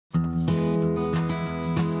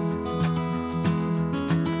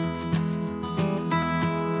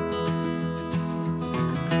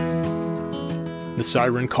The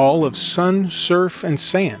siren call of sun, surf, and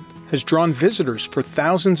sand has drawn visitors for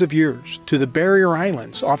thousands of years to the barrier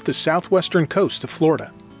islands off the southwestern coast of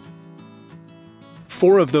Florida.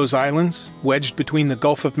 4 of those islands, wedged between the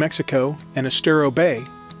Gulf of Mexico and Estero Bay,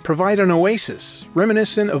 provide an oasis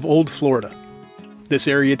reminiscent of old Florida. This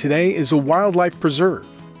area today is a wildlife preserve,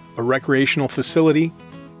 a recreational facility,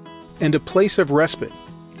 and a place of respite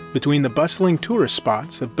between the bustling tourist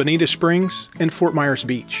spots of Bonita Springs and Fort Myers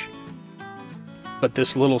Beach. But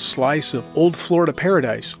this little slice of old Florida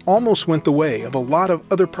paradise almost went the way of a lot of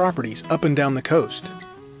other properties up and down the coast,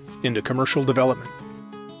 into commercial development.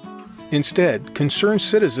 Instead, concerned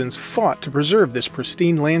citizens fought to preserve this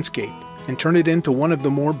pristine landscape and turn it into one of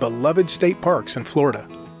the more beloved state parks in Florida.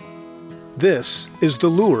 This is the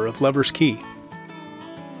lure of Lover's Key.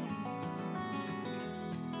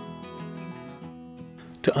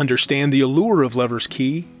 To understand the allure of Lover's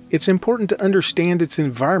Key, it's important to understand its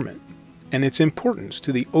environment and its importance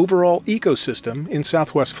to the overall ecosystem in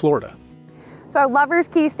Southwest Florida. So Lover's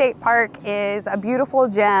Key State Park is a beautiful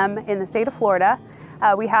gem in the state of Florida.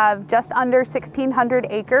 We have just under 1,600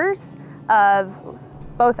 acres of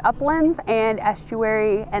both uplands and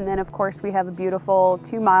estuary, and then of course we have a beautiful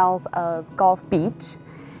 2 miles of Gulf Beach,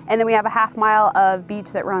 and then we have a half mile of beach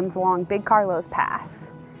that runs along Big Carlos Pass.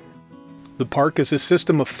 The park is a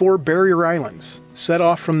system of 4 barrier islands set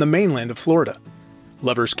off from the mainland of Florida: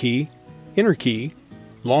 Lover's Key, Inner Key,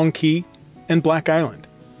 Long Key, and Black Island.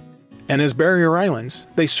 And as barrier islands,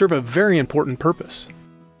 they serve a very important purpose.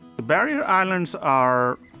 The barrier islands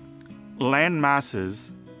are land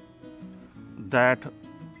masses that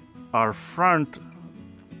are front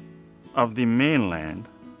of the mainland,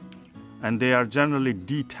 and they are generally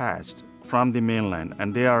detached from the mainland,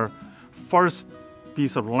 and they are first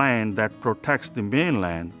piece of land that protects the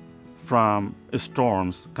mainland from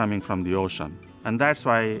storms coming from the ocean. And that's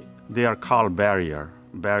why they are called barrier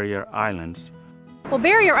islands. Well,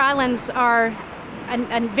 barrier islands are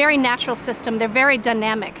a very natural system. They're very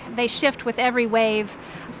dynamic. They shift with every wave,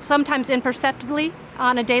 sometimes imperceptibly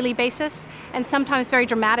on a daily basis, and sometimes very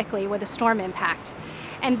dramatically with a storm impact.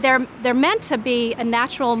 And they're meant to be a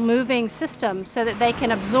natural moving system so that they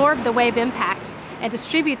can absorb the wave impact and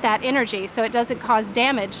distribute that energy so it doesn't cause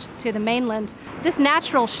damage to the mainland. This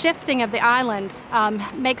natural shifting of the island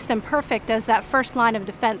makes them perfect as that first line of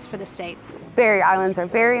defense for the state. Barrier islands are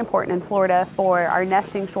very important in Florida for our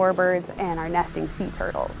nesting shorebirds and our nesting sea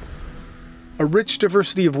turtles. A rich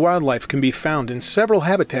diversity of wildlife can be found in several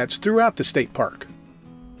habitats throughout the state park.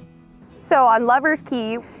 So on Lover's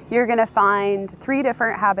Key, you're going to find 3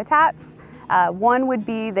 different habitats. One would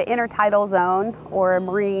be the intertidal zone or a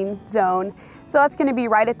marine zone. So that's going to be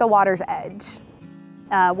right at the water's edge.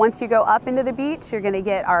 Once you go up into the beach, you're going to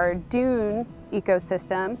get our dune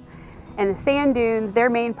ecosystem. And the sand dunes, their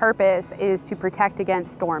main purpose is to protect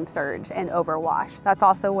against storm surge and overwash. That's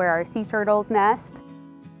also where our sea turtles nest.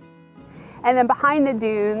 And then behind the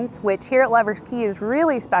dunes, which here at Lover's Key is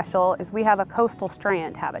really special, is we have a coastal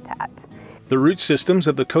strand habitat. The root systems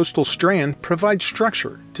of the coastal strand provide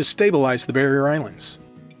structure to stabilize the barrier islands.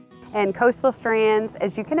 And coastal strands,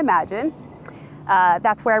 as you can imagine,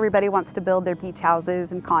 that's where everybody wants to build their beach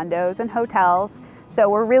houses and condos and hotels. So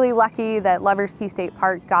we're really lucky that Lover's Key State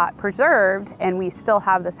Park got preserved and we still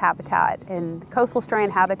have this habitat. And coastal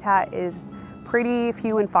strand habitat is pretty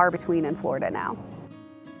few and far between in Florida now.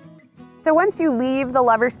 So once you leave the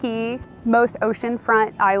Lover's Key, most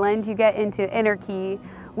oceanfront island, you get into Inner Key,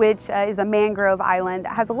 which is a mangrove island.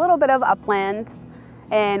 It has a little bit of upland.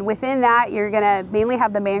 And within that, you're gonna mainly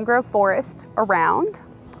have the mangrove forest around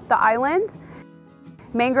the island.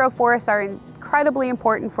 Mangrove forests are incredibly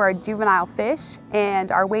important for our juvenile fish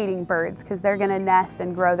and our wading birds because they're going to nest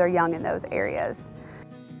and grow their young in those areas.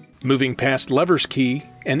 Moving past Lover's Key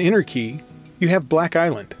and Inner Key, you have Black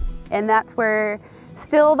Island. And that's where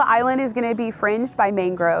still the island is going to be fringed by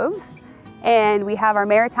mangroves. And we have our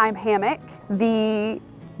maritime hammock. The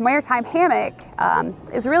maritime hammock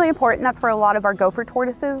is really important. That's where a lot of our gopher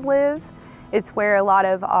tortoises live. It's where a lot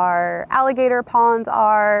of our alligator ponds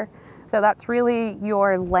are. So that's really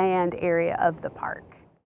your land area of the park.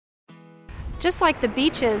 Just like the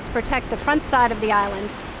beaches protect the front side of the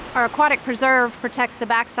island, our aquatic preserve protects the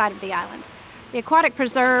back side of the island. The aquatic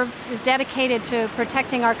preserve is dedicated to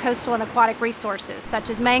protecting our coastal and aquatic resources, such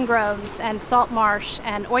as mangroves and salt marsh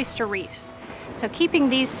and oyster reefs. So keeping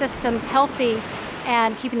these systems healthy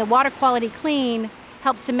and keeping the water quality clean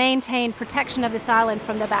helps to maintain protection of this island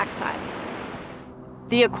from the backside.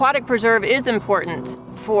 The aquatic preserve is important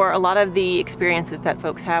for a lot of the experiences that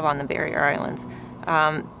folks have on the barrier islands.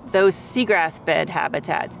 Those seagrass bed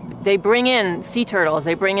habitats, they bring in sea turtles,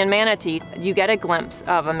 they bring in manatee. You get a glimpse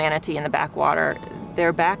of a manatee in the backwater.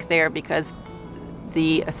 they're back there because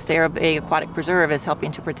the Estero Bay Aquatic Preserve is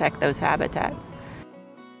helping to protect those habitats.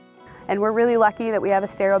 And we're really lucky that we have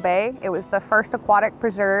Estero Bay. It was the first aquatic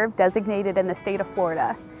preserve designated in the state of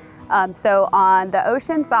Florida. So on the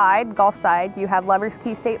ocean side, Gulf side, you have Lovers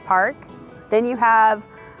Key State Park. Then you have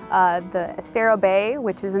the Estero Bay,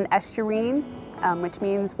 which is an estuarine, which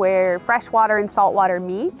means where freshwater and saltwater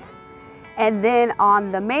meet. And then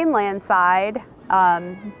on the mainland side,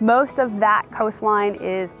 most of that coastline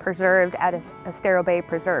is preserved at Estero Bay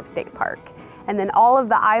Preserve State Park. And then all of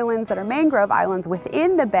the islands that are mangrove islands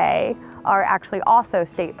within the bay are actually also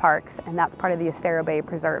state parks, and that's part of the Estero Bay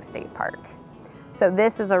Preserve State Park. So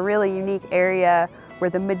this is a really unique area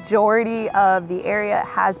where the majority of the area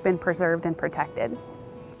has been preserved and protected.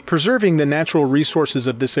 Preserving the natural resources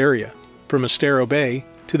of this area, from Estero Bay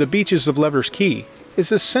to the beaches of Lovers Key,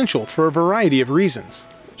 is essential for a variety of reasons,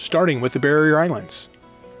 starting with the barrier islands.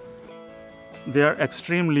 They are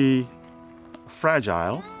extremely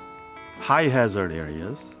fragile, high hazard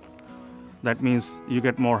areas. That means you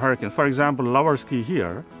get more hurricanes. For example, Lovers Key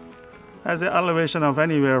here has an elevation of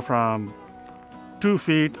anywhere from 2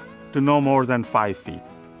 feet to no more than 5 feet.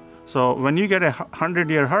 So when you get a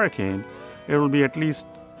 100-year hurricane, it will be at least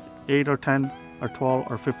 8 or 10 or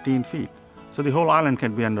 12 or 15 feet. So the whole island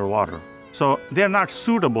can be underwater. So they're not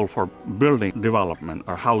suitable for building development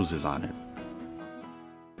or houses on it.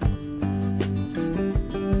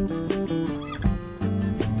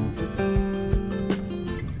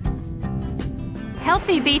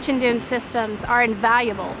 Healthy beach and dune systems are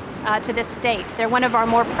invaluable to this state. They're one of our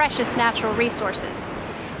more precious natural resources.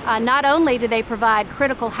 Not only do they provide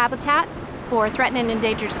critical habitat for threatened and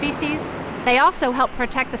endangered species, they also help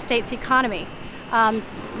protect the state's economy.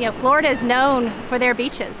 Florida is known for their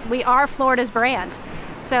beaches. We are Florida's brand.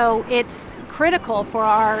 So it's critical for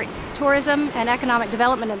our tourism and economic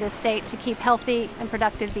development of this state to keep healthy and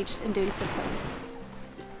productive beach and dune systems.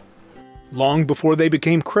 Long before they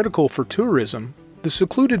became critical for tourism, the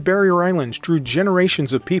secluded barrier islands drew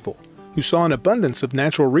generations of people who saw an abundance of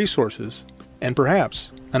natural resources and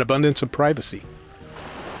perhaps an abundance of privacy.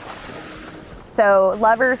 So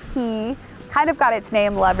Lovers Key kind of got its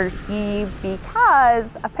name Lovers Key because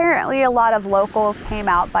apparently a lot of locals came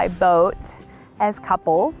out by boat as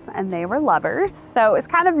couples and they were lovers. So it's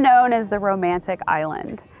kind of known as the romantic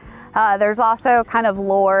island. There's also kind of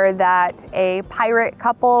lore that a pirate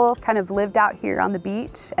couple kind of lived out here on the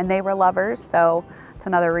beach and they were lovers. So it's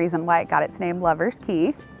another reason why it got its name Lovers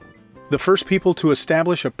Key. The first people to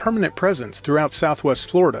establish a permanent presence throughout southwest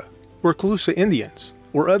Florida were Calusa Indians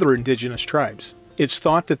or other indigenous tribes. It's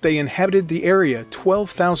thought that they inhabited the area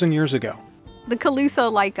 12,000 years ago. The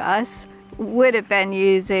Calusa, like us, would have been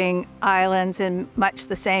using islands in much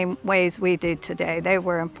the same ways we do today. They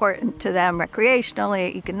were important to them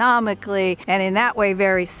recreationally, economically, and in that way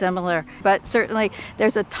very similar. But certainly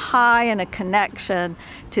there's a tie and a connection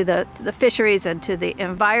to the fisheries and to the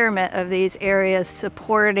environment of these areas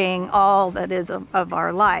supporting all that is of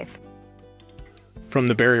our life. From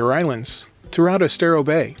the barrier islands throughout Estero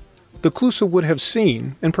Bay, the Calusa would have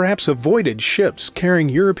seen and perhaps avoided ships carrying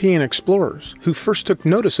European explorers who first took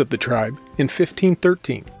notice of the tribe in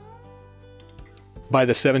 1513. By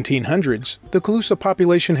the 1700s, the Calusa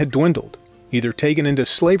population had dwindled, either taken into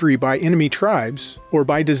slavery by enemy tribes or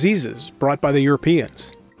by diseases brought by the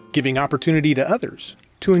Europeans, giving opportunity to others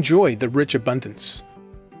to enjoy the rich abundance.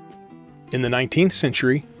 In the 19th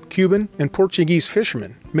century, Cuban and Portuguese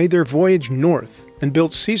fishermen made their voyage north and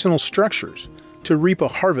built seasonal structures to reap a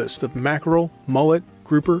harvest of mackerel, mullet,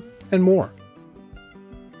 grouper, and more.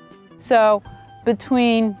 So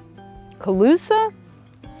between Calusa,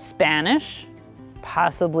 Spanish,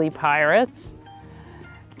 possibly pirates,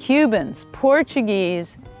 Cubans,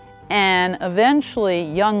 Portuguese, and eventually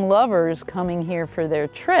young lovers coming here for their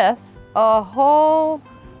trysts, a whole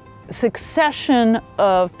succession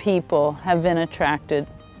of people have been attracted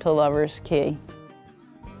to Lovers Key.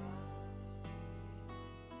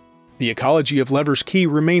 The ecology of Lovers Key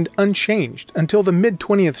remained unchanged until the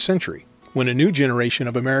mid-20th century, when a new generation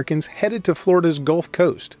of Americans headed to Florida's Gulf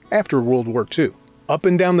Coast after World War II. Up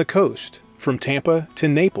and down the coast, from Tampa to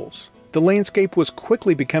Naples, the landscape was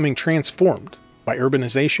quickly becoming transformed by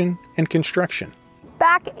urbanization and construction.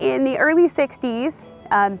 Back in the early 60s,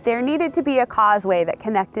 there needed to be a causeway that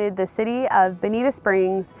connected the city of Bonita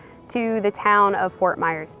Springs to the town of Fort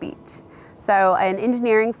Myers Beach. So an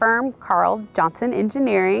engineering firm, Carl Johnson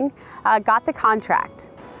Engineering, got the contract.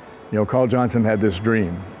 You know, Carl Johnson had this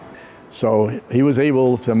dream. So he was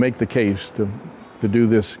able to make the case to do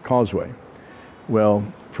this causeway. Well,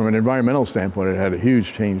 from an environmental standpoint, it had a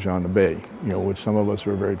huge change on the bay, you know, which some of us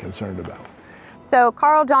were very concerned about. So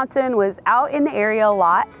Carl Johnson was out in the area a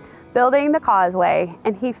lot, building the causeway,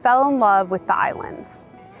 and he fell in love with the islands.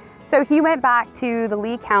 So he went back to the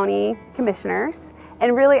Lee County commissioners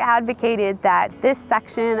and really advocated that this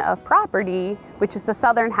section of property, which is the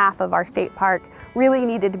southern half of our state park, really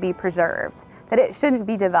needed to be preserved, that it shouldn't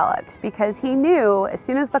be developed, because he knew as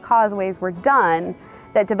soon as the causeways were done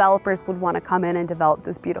that developers would want to come in and develop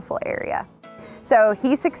this beautiful area. So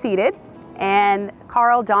he succeeded, and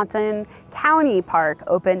Carl Johnson County Park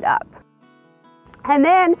opened up. And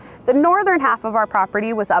then the northern half of our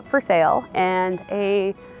property was up for sale, and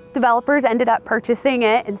developers ended up purchasing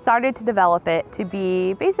it and started to develop it to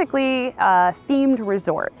be basically a themed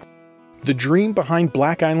resort. The dream behind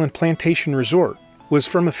Black Island Plantation Resort was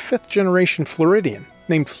from a fifth-generation Floridian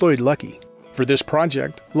named Floyd Luckey. For this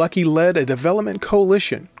project, Luckey led a development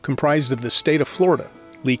coalition comprised of the state of Florida,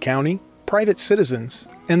 Lee County, private citizens,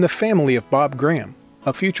 and the family of Bob Graham,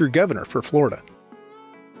 a future governor for Florida.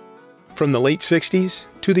 From the late 60s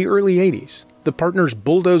to the early 80s, the partners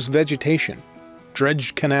bulldozed vegetation,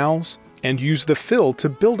 dredged canals, and used the fill to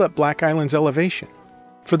build up Black Island's elevation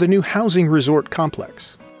for the new housing resort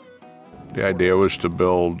complex. The idea was to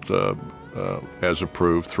build, as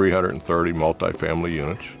approved, 330 multifamily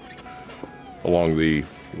units along the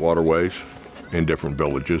waterways in different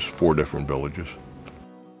villages, 4 different villages.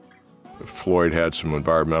 Floyd had some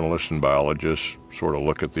environmentalists and biologists sort of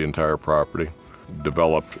look at the entire property,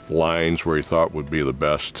 developed lines where he thought would be the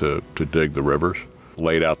best to dig the rivers,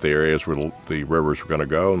 laid out the areas where the rivers were going to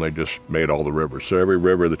go, and they just made all the rivers. So every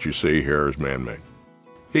river that you see here is man-made.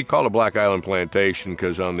 He called it Black Island Plantation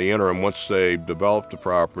because on the interim, once they developed the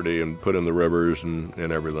property and put in the rivers and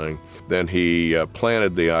everything, then he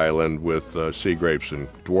planted the island with sea grapes and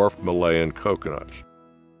dwarf Malayan coconuts.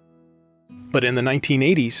 But in the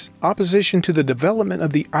 1980s, opposition to the development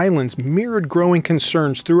of the islands mirrored growing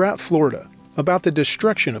concerns throughout Florida about the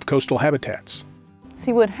destruction of coastal habitats.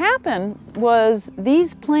 See, what happened was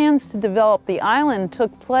these plans to develop the island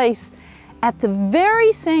took place at the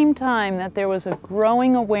very same time that there was a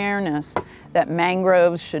growing awareness that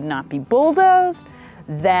mangroves should not be bulldozed,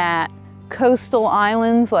 that coastal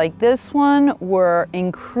islands like this one were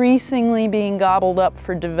increasingly being gobbled up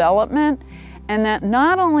for development, and that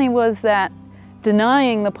not only was that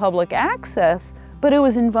denying the public access, but it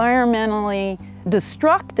was environmentally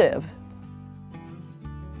destructive.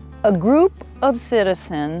 A group of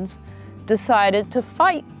citizens decided to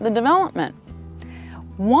fight the development.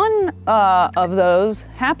 One of those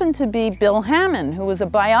happened to be Bill Hammond, who was a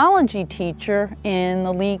biology teacher in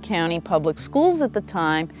the Lee County Public Schools at the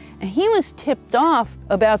time, and he was tipped off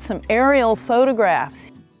about some aerial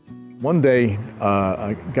photographs. One day,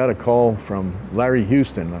 I got a call from Larry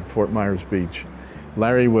Houston on Fort Myers Beach.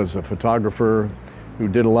 Larry was a photographer who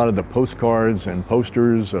did a lot of the postcards and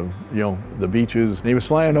posters of, the beaches. And he was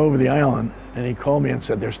flying over the island, and he called me and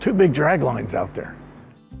said, "There's 2 big drag lines out there."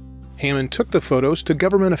 Hammond took the photos to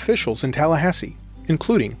government officials in Tallahassee,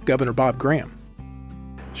 including Governor Bob Graham.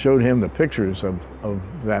 Showed him the pictures of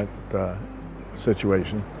that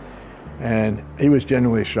situation, and he was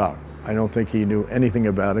genuinely shocked. I don't think he knew anything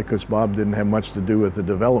about it because Bob didn't have much to do with the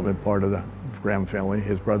development part of the Graham family.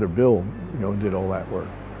 His brother Bill, did all that work.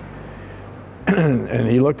 And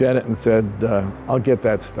he looked at it and said, "I'll get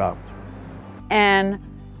that stopped." And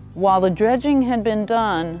while the dredging had been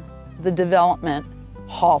done, the development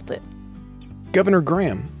halted. Governor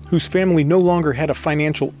Graham, whose family no longer had a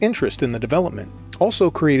financial interest in the development, also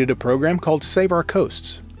created a program called Save Our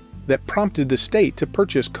Coasts that prompted the state to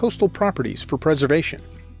purchase coastal properties for preservation.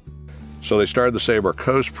 So they started the Save Our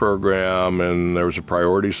Coast program, and there was a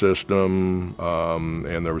priority system,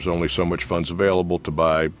 and there was only so much funds available to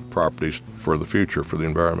buy properties for the future, for the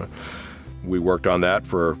environment. We worked on that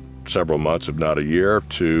for several months, if not a year,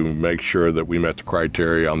 to make sure that we met the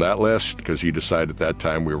criteria on that list, because he decided at that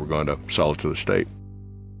time we were going to sell it to the state.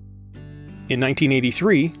 In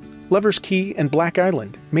 1983, Lovers Key and Black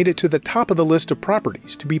Island made it to the top of the list of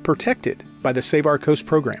properties to be protected by the Save Our Coast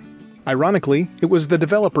program. Ironically, it was the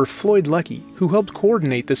developer Floyd Luckey who helped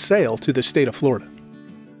coordinate the sale to the state of Florida.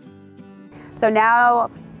 So now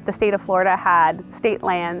the state of Florida had state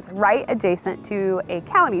lands right adjacent to a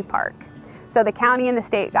county park. So the county and the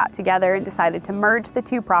state got together and decided to merge the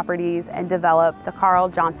 2 properties and develop the Carl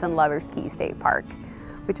Johnson Lovers Key State Park,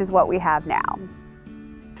 which is what we have now.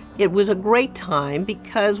 It was a great time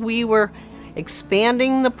because we were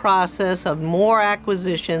expanding the process of more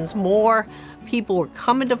acquisitions, more people were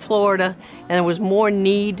coming to Florida, and there was more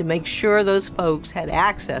need to make sure those folks had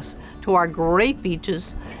access to our great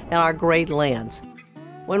beaches and our great lands.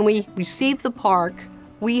 When we received the park,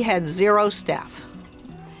 we had 0 staff.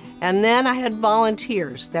 And then I had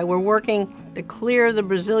volunteers that were working to clear the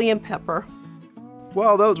Brazilian pepper.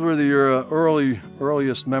 Well, those were the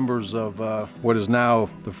earliest members of what is now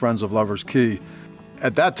the Friends of Lovers Key.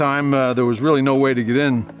 At that time, there was really no way to get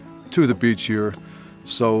in to the beach here.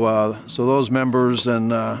 So those members,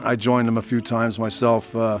 and I joined them a few times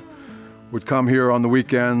myself, would come here on the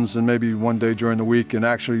weekends and maybe one day during the week and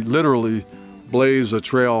actually literally blaze a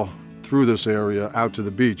trail through this area out to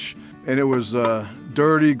the beach. And it was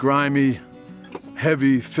dirty, grimy,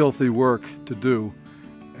 heavy, filthy work to do,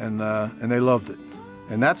 and they loved it.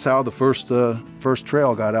 And that's how the first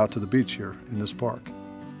trail got out to the beach here in this park.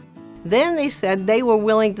 Then they said they were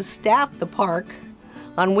willing to staff the park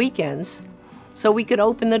on weekends so we could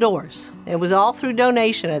open the doors. It was all through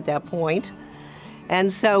donation at that point.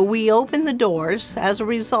 And so we opened the doors as a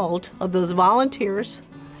result of those volunteers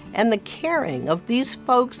and the caring of these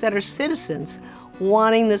folks that are citizens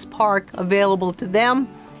wanting this park available to them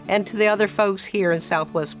and to the other folks here in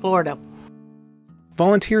Southwest Florida.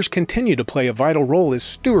 Volunteers continue to play a vital role as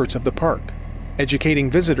stewards of the park, educating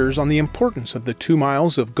visitors on the importance of the 2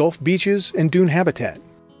 miles of Gulf beaches and dune habitat,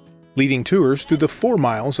 leading tours through the 4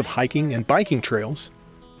 miles of hiking and biking trails,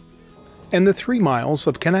 and the 3 miles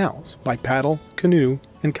of canals by paddle, canoe,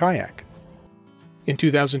 and kayak. In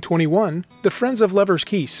 2021, the Friends of Lovers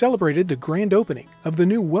Key celebrated the grand opening of the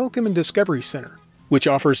new Welcome and Discovery Center, which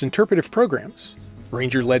offers interpretive programs,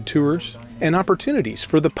 ranger-led tours, and opportunities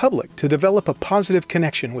for the public to develop a positive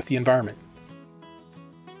connection with the environment.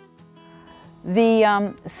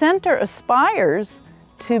 The center aspires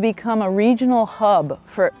to become a regional hub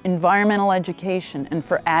for environmental education and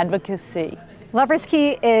for advocacy. Lovers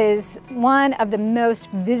Key is one of the most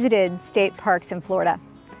visited state parks in Florida.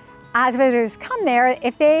 As visitors come there,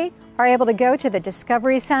 if they are able to go to the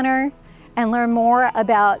Discovery Center and learn more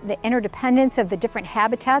about the interdependence of the different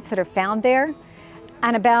habitats that are found there,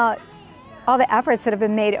 and about all the efforts that have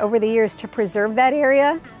been made over the years to preserve that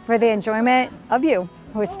area for the enjoyment of you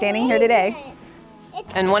who are standing here today.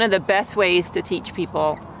 And one of the best ways to teach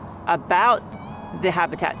people about the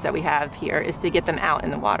habitats that we have here is to get them out in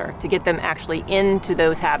the water, to get them actually into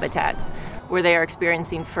those habitats where they are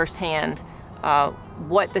experiencing firsthand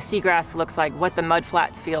what the seagrass looks like, what the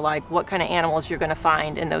mudflats feel like, what kind of animals you're going to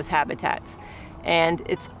find in those habitats. And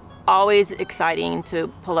it's always exciting to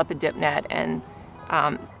pull up a dip net and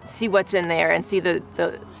see what's in there and see the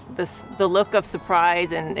look of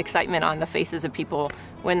surprise and excitement on the faces of people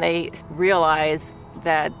when they realize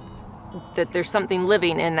that there's something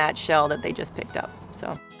living in that shell that they just picked up.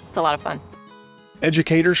 So it's a lot of fun.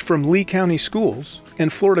 Educators from Lee County Schools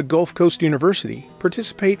and Florida Gulf Coast University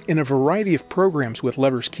participate in a variety of programs with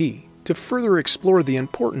Lovers Key to further explore the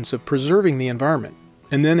importance of preserving the environment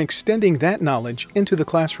and then extending that knowledge into the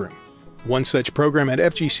classroom. One such program at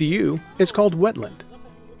FGCU is called Wetland.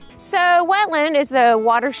 So Wetland is the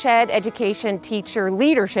Watershed Education Teacher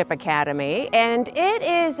Leadership Academy, and it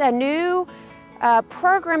is a new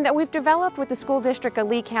program that we've developed with the school district of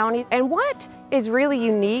Lee County. And what is really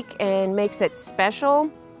unique and makes it special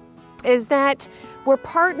is that we're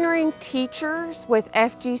partnering teachers with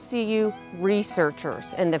FGCU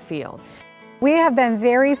researchers in the field. We have been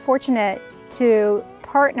very fortunate to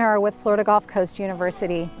partner with Florida Gulf Coast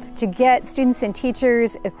University to get students and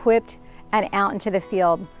teachers equipped and out into the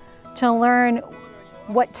field to learn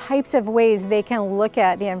what types of ways they can look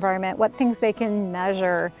at the environment, what things they can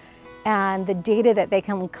measure, and the data that they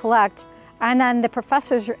can collect. And then the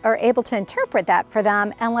professors are able to interpret that for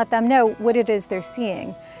them and let them know what it is they're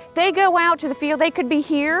seeing. They go out to the field. They could be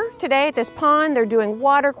here today at this pond. They're doing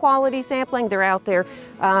water quality sampling. They're out there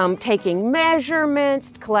taking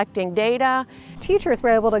measurements, collecting data. Teachers were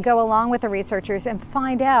able to go along with the researchers and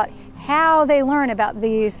find out how they learn about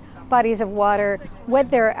these bodies of water, what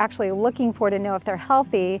they're actually looking for to know if they're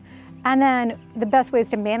healthy, and then the best ways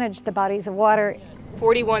to manage the bodies of water.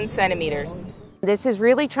 41 centimeters. This is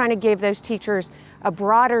really trying to give those teachers a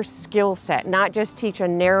broader skill set, not just teach a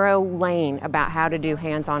narrow lane about how to do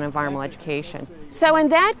hands-on environmental education. So in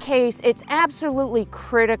that case, it's absolutely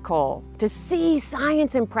critical to see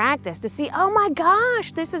science in practice, to see, oh my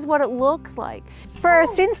gosh, this is what it looks like. For our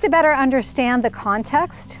students to better understand the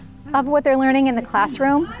context of what they're learning in the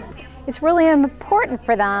classroom, it's really important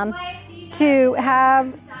for them to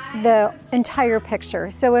have the entire picture.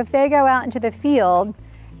 So if they go out into the field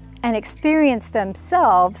and experience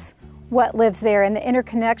themselves what lives there and the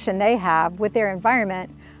interconnection they have with their environment,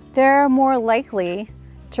 they're more likely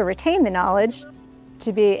to retain the knowledge,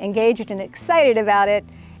 to be engaged and excited about it,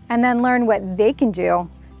 and then learn what they can do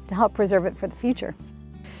to help preserve it for the future.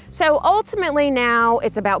 So ultimately now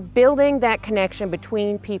it's about building that connection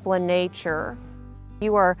between people and nature.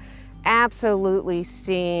 You are absolutely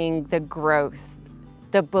seeing the growth,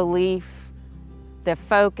 the belief, the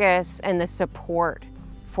focus, and the support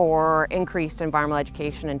for increased environmental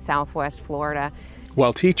education in Southwest Florida.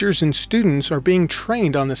 While teachers and students are being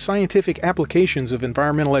trained on the scientific applications of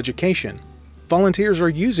environmental education, volunteers are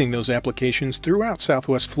using those applications throughout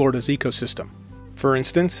Southwest Florida's ecosystem. For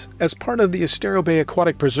instance, as part of the Estero Bay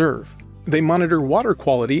Aquatic Preserve, they monitor water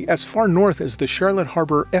quality as far north as the Charlotte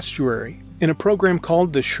Harbor Estuary in a program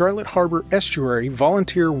called the Charlotte Harbor Estuary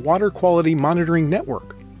Volunteer Water Quality Monitoring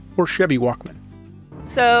Network, or Chevy Walkman.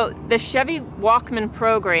 So the Chevy Walkman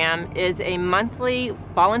program is a monthly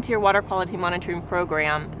volunteer water quality monitoring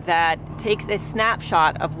program that takes a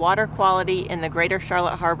snapshot of water quality in the greater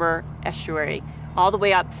Charlotte Harbor Estuary, all the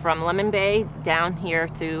way up from Lemon Bay down here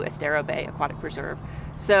to Estero Bay Aquatic Preserve.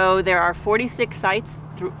 So there are 46 sites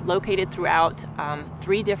located throughout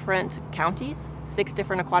 3 different counties, 6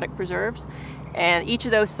 different aquatic preserves, and each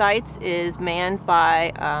of those sites is manned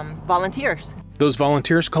by volunteers. Those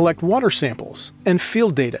volunteers collect water samples and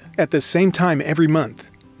field data at the same time every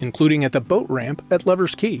month, including at the boat ramp at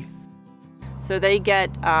Lovers Key. So they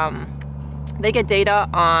get data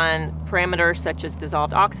on parameters such as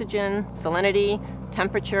dissolved oxygen, salinity,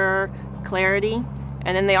 temperature, clarity,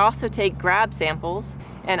 and then they also take grab samples,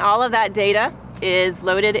 and all of that data is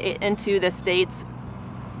loaded into the state's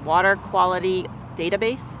water quality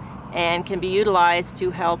database and can be utilized to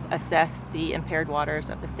help assess the impaired waters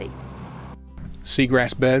of the state.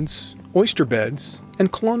 Seagrass beds, oyster beds,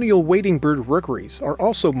 and colonial wading bird rookeries are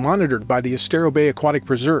also monitored by the Estero Bay Aquatic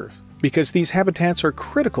Preserve because these habitats are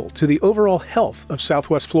critical to the overall health of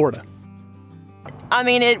Southwest Florida. I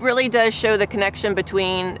mean, it really does show the connection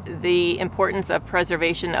between the importance of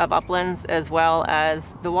preservation of uplands as well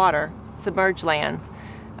as the water, submerged lands.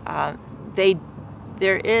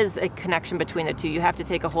 There is a connection between the two. You have to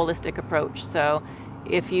take a holistic approach. So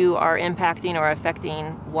if you are impacting or affecting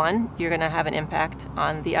one, you're going to have an impact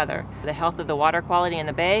on the other. The health of the water quality in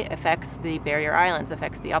the bay affects the barrier islands,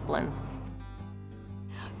 affects the uplands.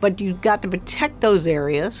 But you've got to protect those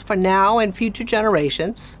areas for now and future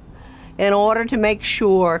generations in order to make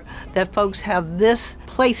sure that folks have this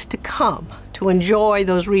place to come to enjoy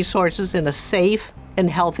those resources in a safe and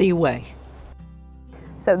healthy way.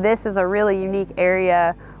 So this is a really unique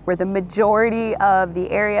area where the majority of the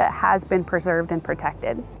area has been preserved and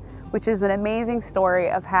protected, which is an amazing story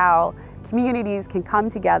of how communities can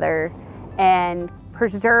come together and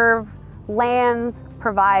preserve lands,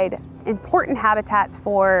 provide important habitats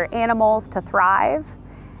for animals to thrive,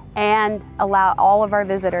 and allow all of our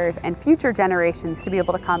visitors and future generations to be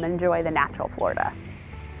able to come and enjoy the natural Florida.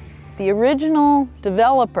 The original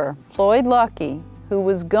developer, Floyd Luckey, who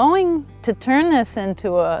was going to turn this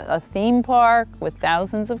into a theme park with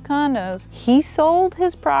thousands of condos, he sold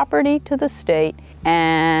his property to the state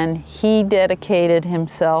and he dedicated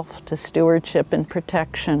himself to stewardship and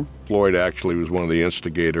protection. Floyd actually was one of the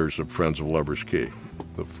instigators of Friends of Lovers Key,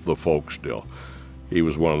 the folk still. He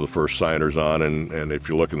was one of the first signers on, and if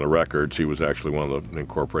you look in the records, he was actually one of the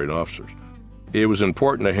incorporating officers. It was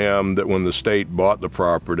important to him that when the state bought the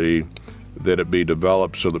property, that it be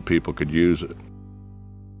developed so that people could use it.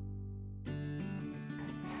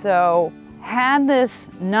 So had this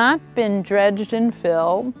not been dredged and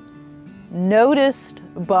filled, noticed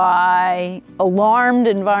by alarmed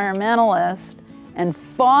environmentalists, and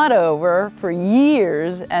fought over for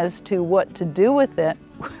years as to what to do with it,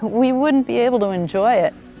 we wouldn't be able to enjoy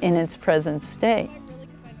it in its present state.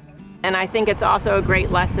 And I think it's also a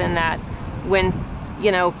great lesson that when,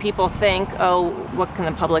 people think, oh, what can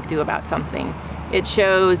the public do about something? It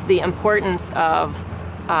shows the importance of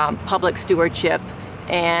public stewardship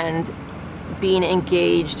and being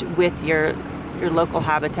engaged with your local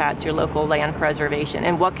habitats, your local land preservation,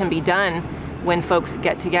 and what can be done when folks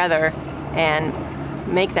get together and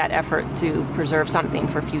make that effort to preserve something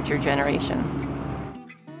for future generations.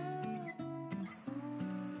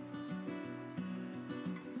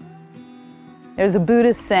 There's a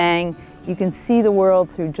Buddhist saying, you can see the world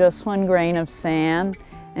through just one grain of sand.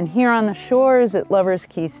 And here on the shores at Lovers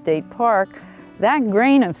Key State Park, that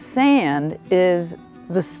grain of sand is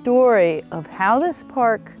the story of how this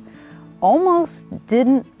park almost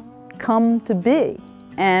didn't come to be,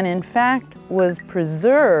 and in fact was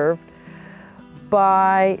preserved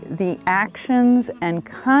by the actions and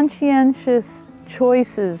conscientious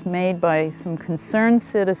choices made by some concerned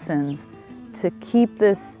citizens to keep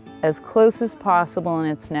this as close as possible in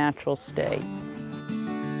its natural state.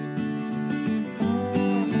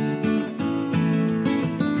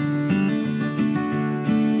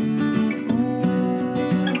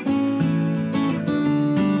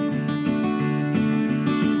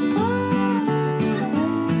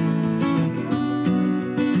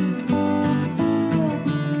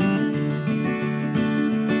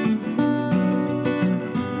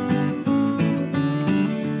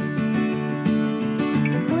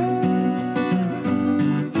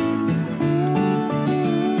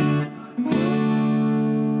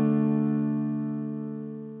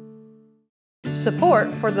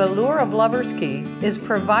 Support for the Lure of Lovers Key is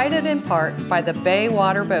provided in part by the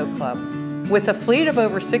Baywater Boat Club. With a fleet of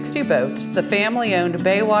over 60 boats, the family-owned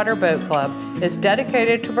Baywater Boat Club is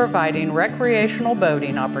dedicated to providing recreational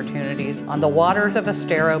boating opportunities on the waters of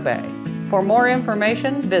Estero Bay. For more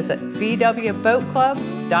information, visit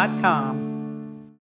bwboatclub.com.